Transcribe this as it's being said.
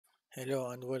Hello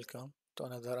and welcome to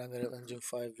another Unreal Engine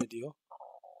 5 video.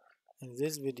 In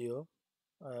this video,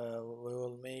 we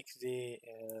will make the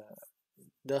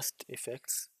dust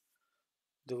effects,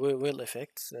 the wheel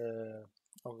effects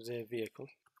of the vehicle.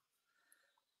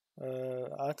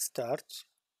 At start,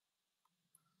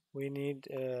 we need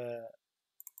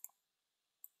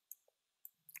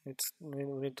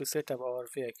we need to set up our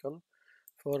vehicle.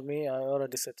 For me, I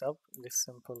already set up this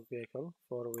simple vehicle,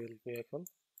 four-wheel vehicle,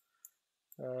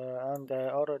 and I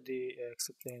already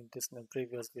explained this in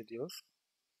previous videos.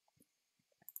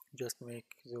 Just make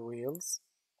the wheels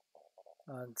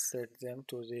and set them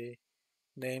to the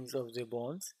names of the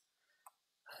bones,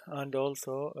 and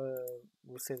also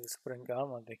we set the spring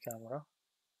arm on the camera,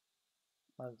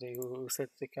 and we set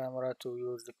the camera to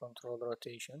use the control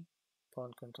rotation,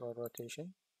 point control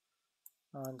rotation,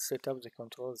 and set up the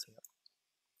controls here,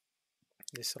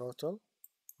 the throttle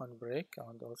and brake,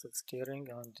 and also the steering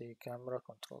and the camera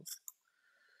controls.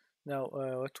 Now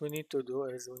what we need to do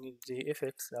is we need the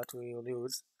effects that we will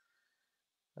use.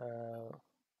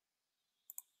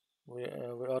 We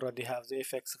already have the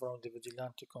effects from the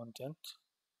vigilante content.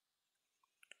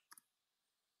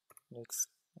 Let's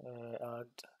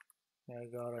add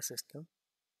Niagara system.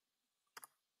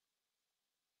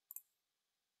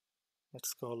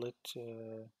 Let's call it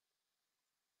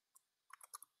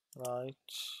right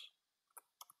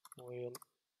wheel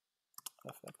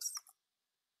effects.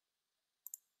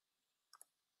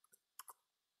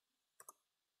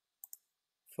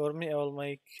 For me, I will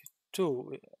make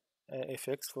two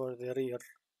effects for the rear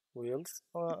wheels,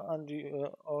 or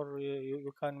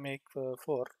you can make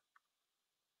four.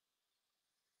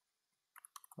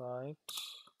 Right,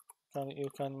 you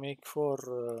can make four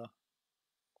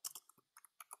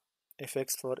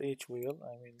effects for each wheel.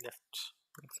 I mean left.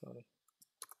 Sorry.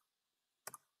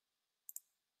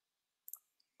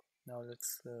 Now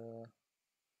let's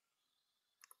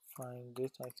find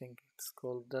it. I think it's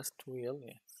called dust wheel.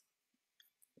 Yes.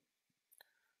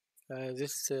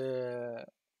 This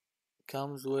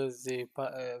comes with the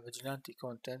vigilante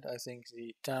content. I think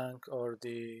the tank or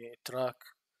the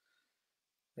truck.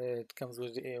 It comes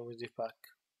with the pack.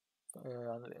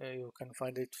 You can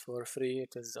find it for free.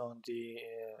 It is on the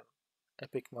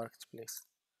Epic Marketplace.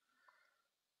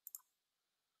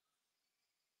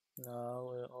 Now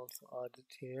we also add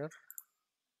it here.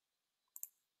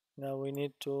 Now we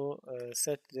need to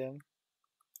set them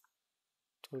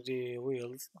to the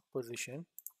wheels position.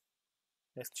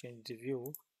 Let's change the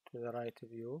view to the right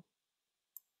view.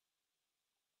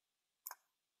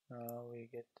 Now we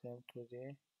get them to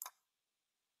the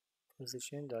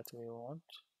position that we want,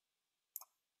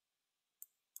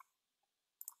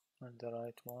 and the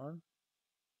right one.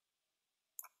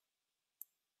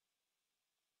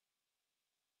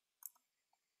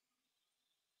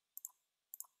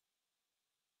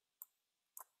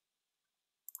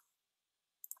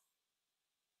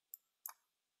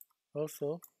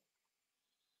 Also,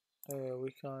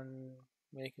 we can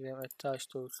make them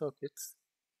attached to sockets.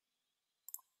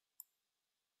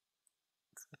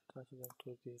 Attach them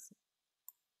to this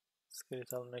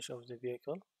skeletal mesh of the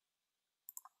vehicle.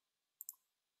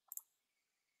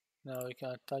 Now we can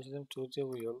attach them to the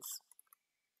wheel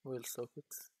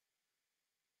sockets.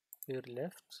 Here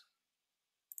left,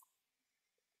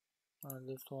 and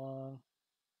this one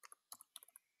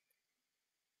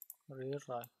rear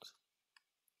right.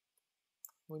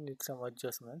 We need some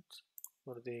adjustment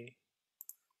for the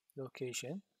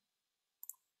location.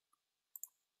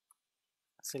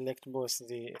 Select both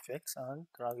the effects and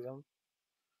drag them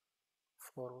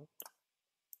forward.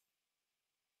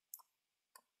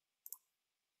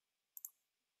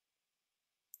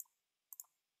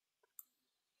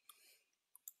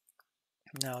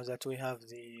 Now that we have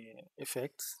the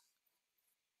effects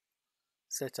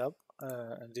set up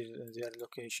and their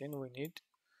location, we need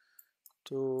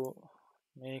to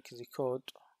make the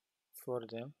code for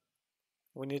them.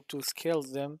 We need to scale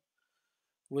them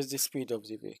with the speed of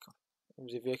the vehicle.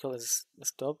 If the vehicle is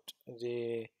stopped,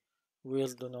 the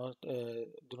wheels do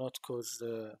not cause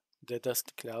the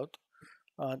dust cloud,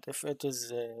 and if it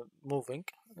is moving,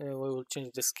 we will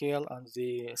change the scale and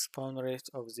the spawn rate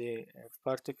of the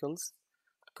particles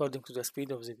according to the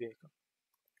speed of the vehicle.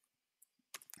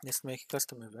 Let's make a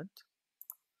custom event.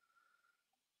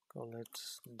 Call it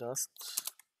dust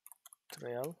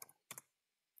trail.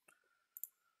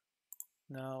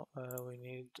 Now we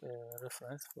need a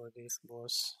reference for these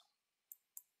both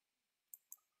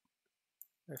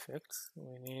effects.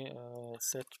 We need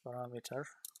set parameter,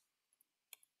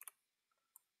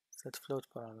 set float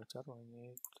parameter. We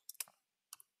need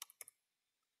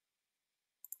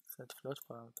set float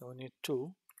parameter. We need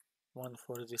two, one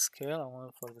for the scale and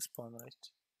one for the spawn rate.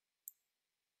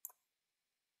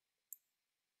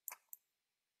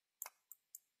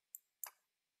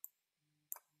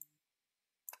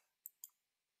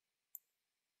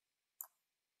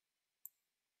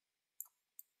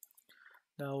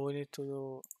 Now we need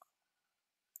to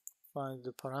find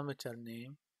the parameter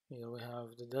name. Here we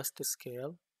have the dust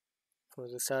scale for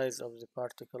the size of the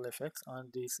particle effects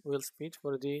and the wheel speed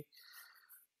for the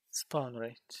spawn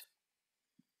rate.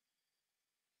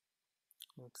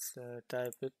 Let's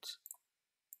type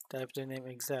the name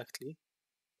exactly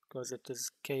because it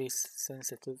is case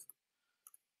sensitive.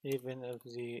 Even if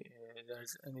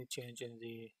there's any change in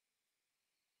the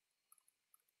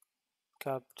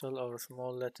capital or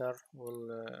small letter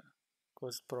will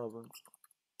cause problems.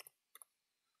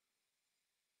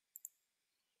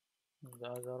 The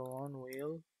other one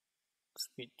wheel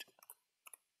speed.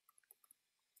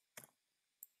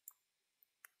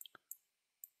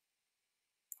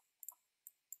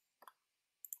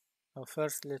 Now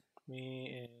first let's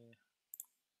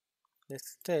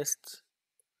test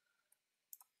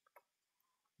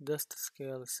dust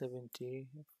scale 70.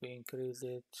 If we increase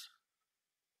it,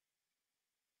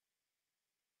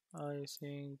 I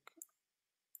think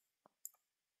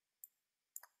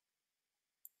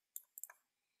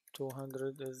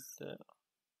 200 is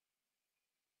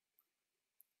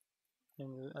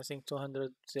and I think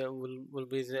 200 will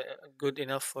be good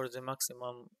enough for the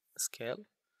maximum scale,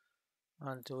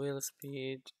 and the wheel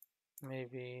speed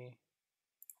maybe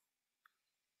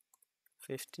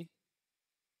 50.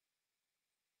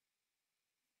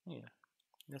 Yeah,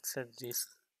 let's set this.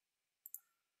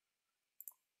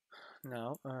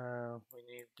 Now we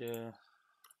need the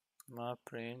map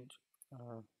range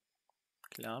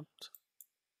clamped.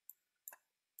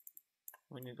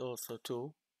 We need also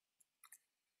two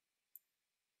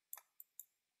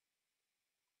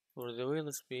for the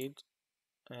wheel speed.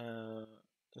 The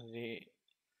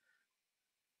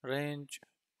range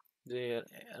the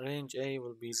range A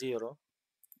will be 0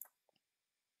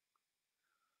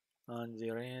 and the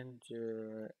range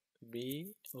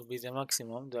B will be the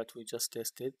maximum that we just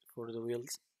tested for the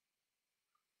wheels,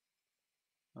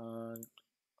 and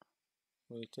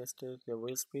we tested the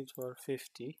wheel speed for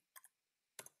 50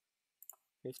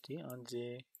 and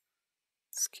the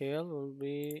scale will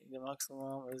be the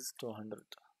maximum is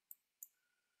 200,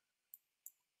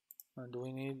 and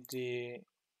we need the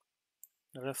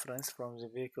reference from the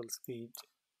vehicle speed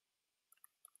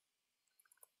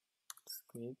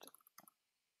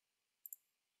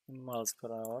in miles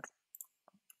per hour.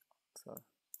 So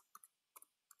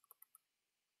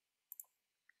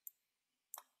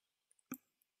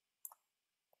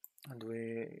and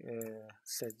we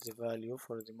set the value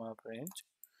for the map range.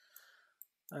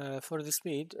 For the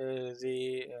speed,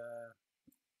 the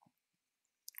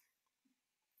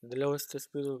lowest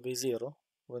speed will be 0.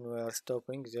 When we are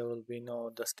stopping, there will be no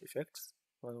dust effects.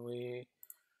 When we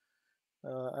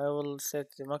I will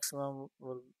set the maximum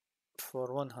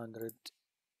for 100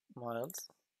 miles,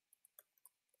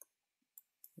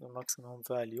 the maximum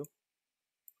value.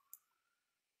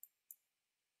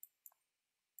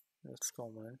 Let's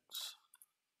comment.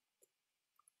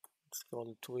 It's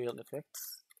called wheel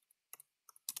effects.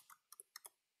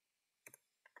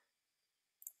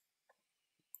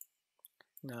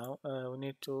 Now we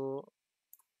need to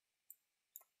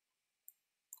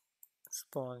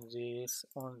spawn this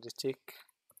on the tick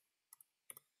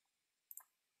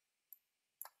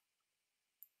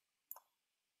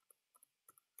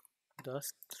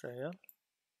dust trail.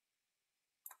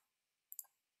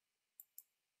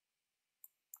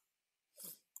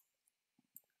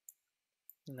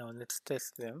 Now let's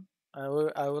test them. I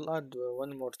will add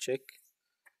one more check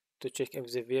to check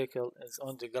if the vehicle is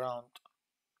on the ground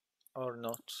or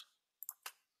not.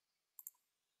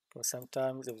 Because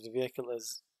sometimes if the vehicle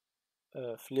is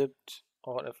flipped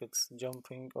or if it's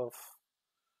jumping off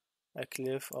a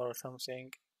cliff or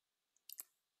something,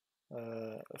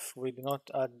 if we do not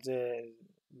add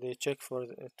the check for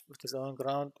it is on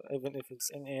ground, even if it's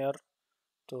in air,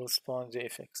 to spawn the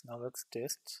effects. Now let's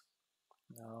test.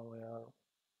 Now we are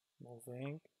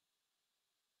moving,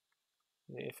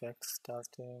 the effects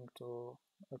starting to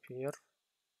appear.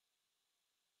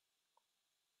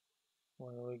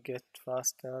 When we get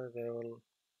faster, the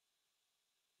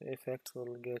effect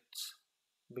will get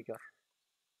bigger.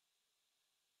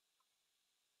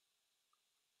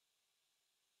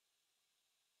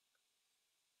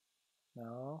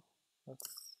 Now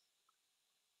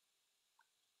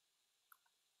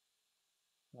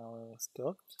we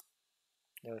stopped.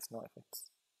 There is no effects.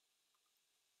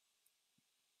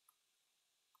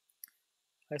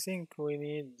 I think we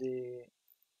need the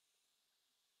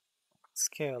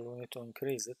scale. We need to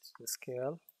increase it. The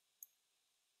scale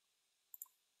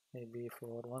maybe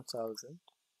for 1000,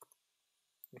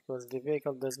 because the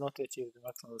vehicle does not achieve the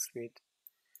maximum speed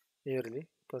early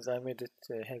because I made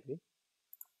it heavy,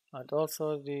 and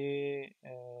also the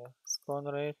spawn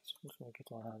rate, let's make it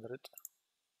 100.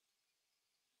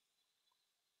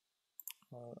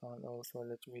 And also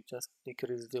let me just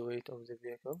decrease the weight of the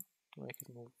vehicle to make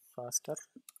it move faster.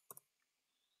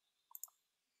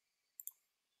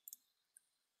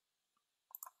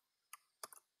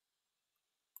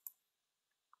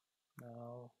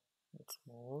 Now let's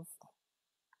move.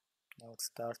 Now it's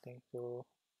starting to,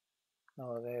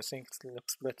 now I think it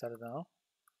looks better now.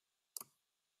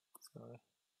 Sorry.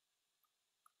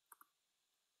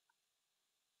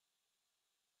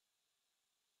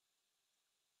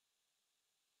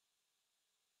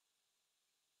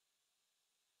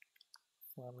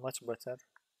 Much better.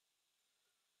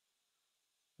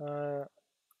 Uh,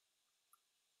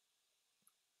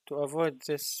 to avoid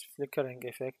this flickering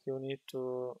effect, we need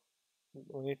to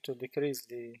decrease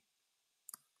the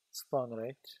spawn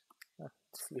rate. It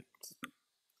flipped.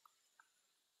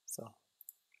 So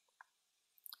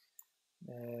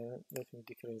let me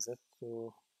decrease it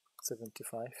to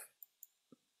 75.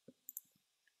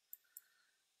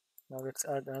 Now let's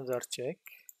add another check.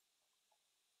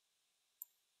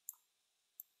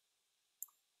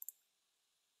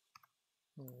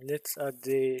 Let's add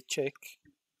the check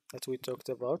that we talked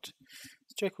about.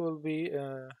 The check will be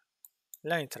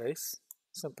line trace,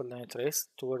 simple line trace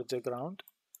towards the ground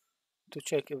to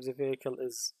check if the vehicle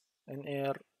is in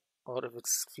air or if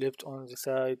it's flipped on the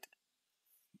side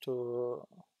to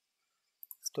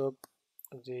stop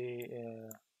the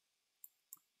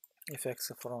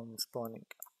effects from spawning.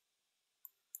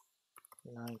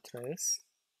 Line trace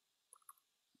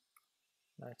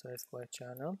by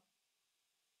channel.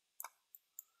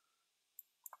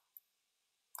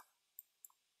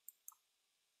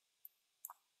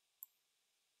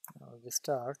 Now the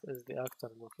start is the actor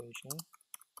location.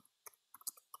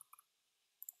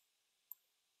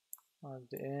 At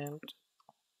the end,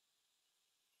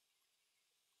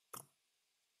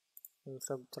 we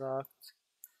subtract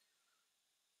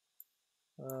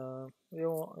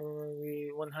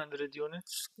 100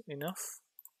 units enough,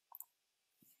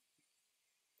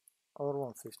 or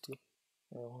 150,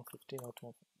 150 not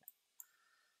 150.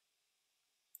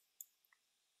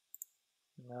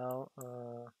 Now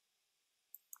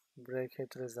break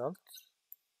hit result.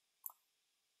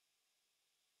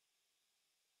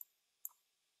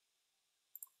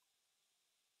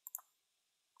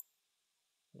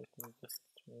 Let me just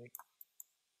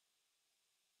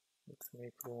let's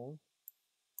make room.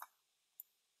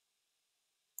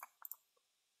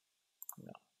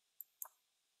 No,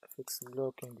 if it's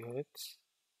blocking hit.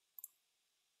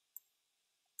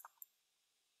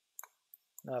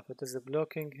 Now if it is a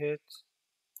blocking hit,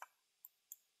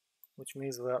 which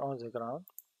means we are on the ground.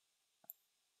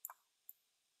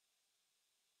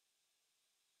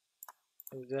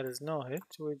 If there is no hit,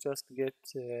 we just get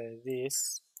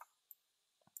this.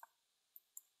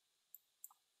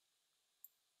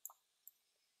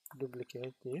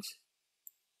 Duplicate this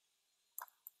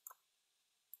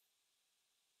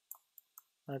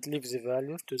and leave the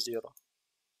value to 0.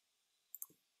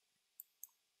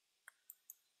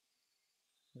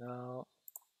 Now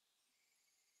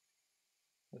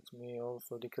let me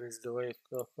also decrease the weight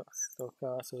of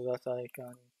Stoka so that I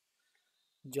can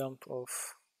jump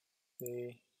off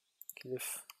the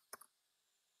cliff.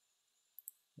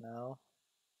 Now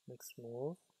let's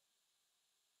move.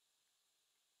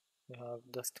 We have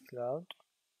dust cloud.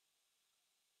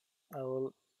 I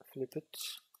will flip it.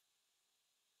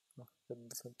 No, that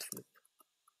doesn't flip.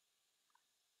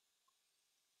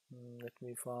 Let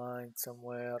me find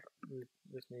somewhere.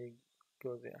 Let me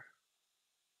go there.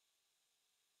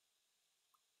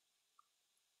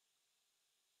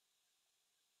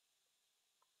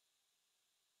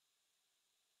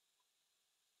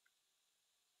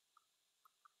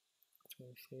 Let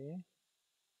me see.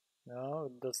 No,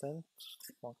 it doesn't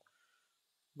spawn.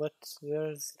 But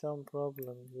there's some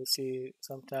problem. You see,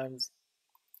 sometimes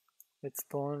it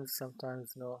spawns,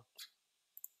 sometimes not.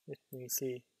 Let me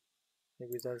see.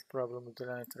 Maybe there's a problem with the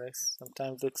line trace.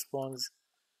 Sometimes it spawns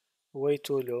way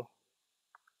too low.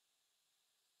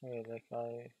 Yeah, like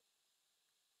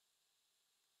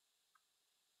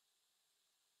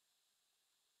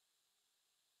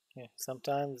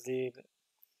sometimes the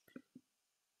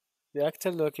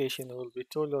actual location will be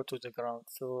too low to the ground,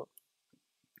 so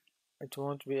it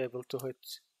won't be able to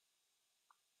hit.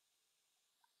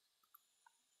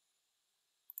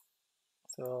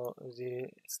 So the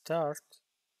start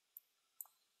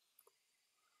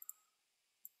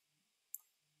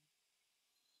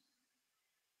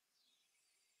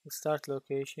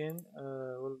location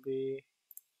will be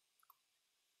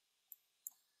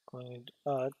going to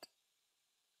add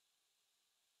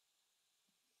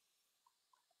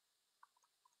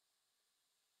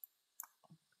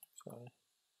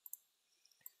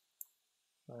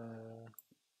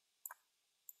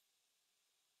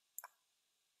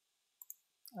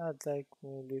add like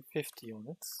maybe 50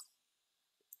 units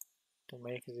to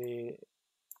make the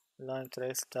line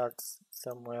trace starts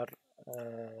somewhere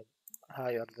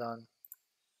higher than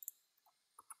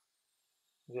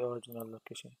the original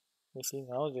location. You see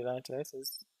now the line trace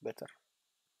is better.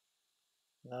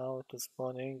 Now it is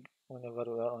spawning whenever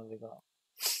we are on the ground.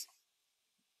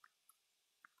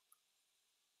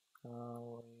 Now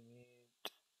we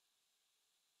need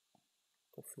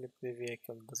to flip the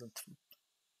vehicle, doesn't flip.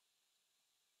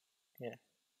 Yeah.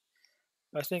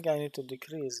 I think I need to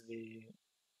decrease the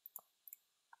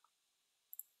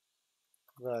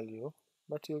value,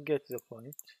 but you get the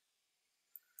point.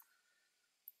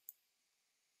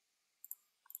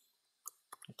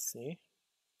 Let's see.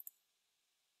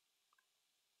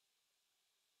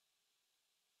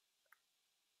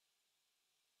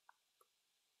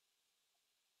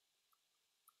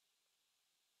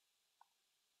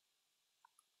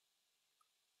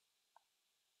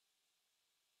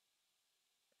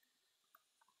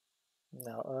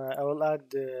 Now I will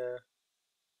add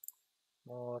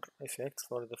more effects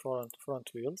for the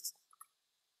front wheels.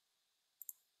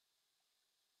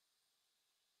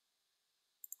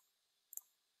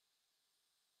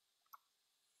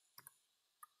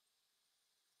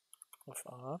 Of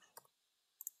R.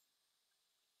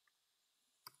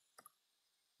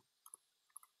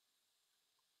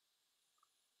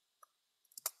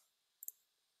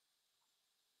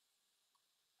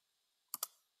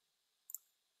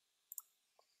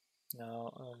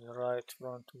 Now the right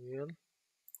front wheel.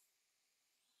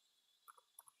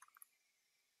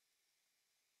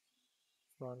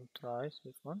 Front right,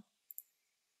 this one.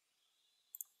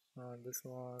 And this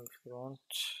one front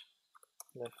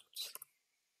left.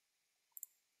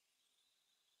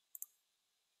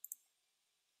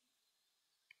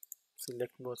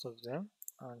 Select both of them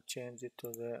and change it to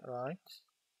the right.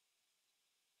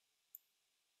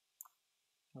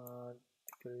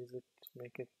 Decrease it,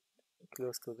 make it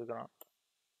close to the ground.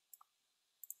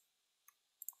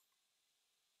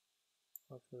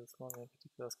 Also this one, make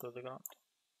it close to the ground.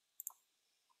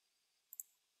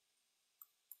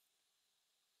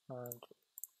 And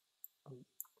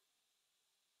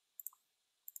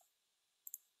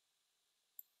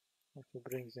if you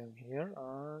bring them here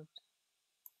and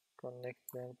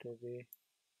connect them to the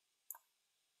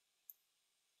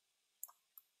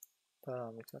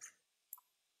parameter.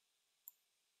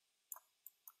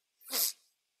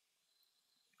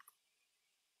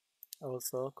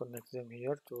 Also connect them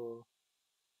here to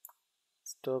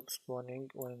stop spawning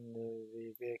when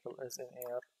the vehicle is in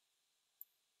air.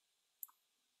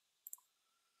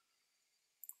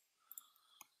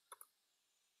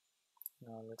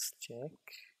 Now let's check.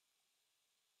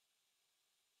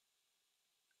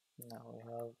 Now we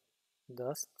have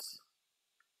dust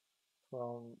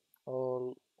from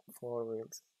all four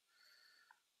wheels.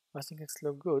 I think it's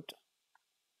look good.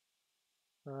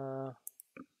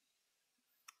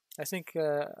 I think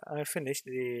I finished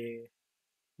the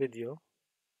video.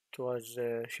 It was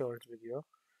a short video.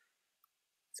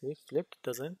 See, flipped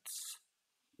does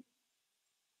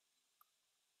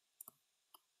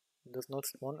not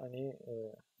spawn any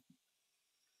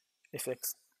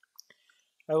effects.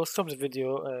 I will stop the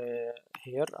video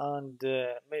here, and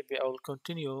maybe I will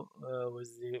continue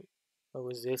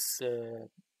with this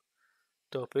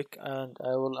topic, and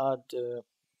I will add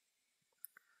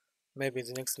maybe in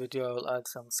the next video I will add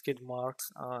some skid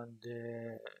marks and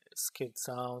skid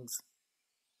sounds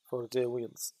for the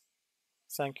wheels.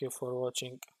 Thank you for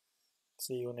watching.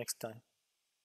 See you next time.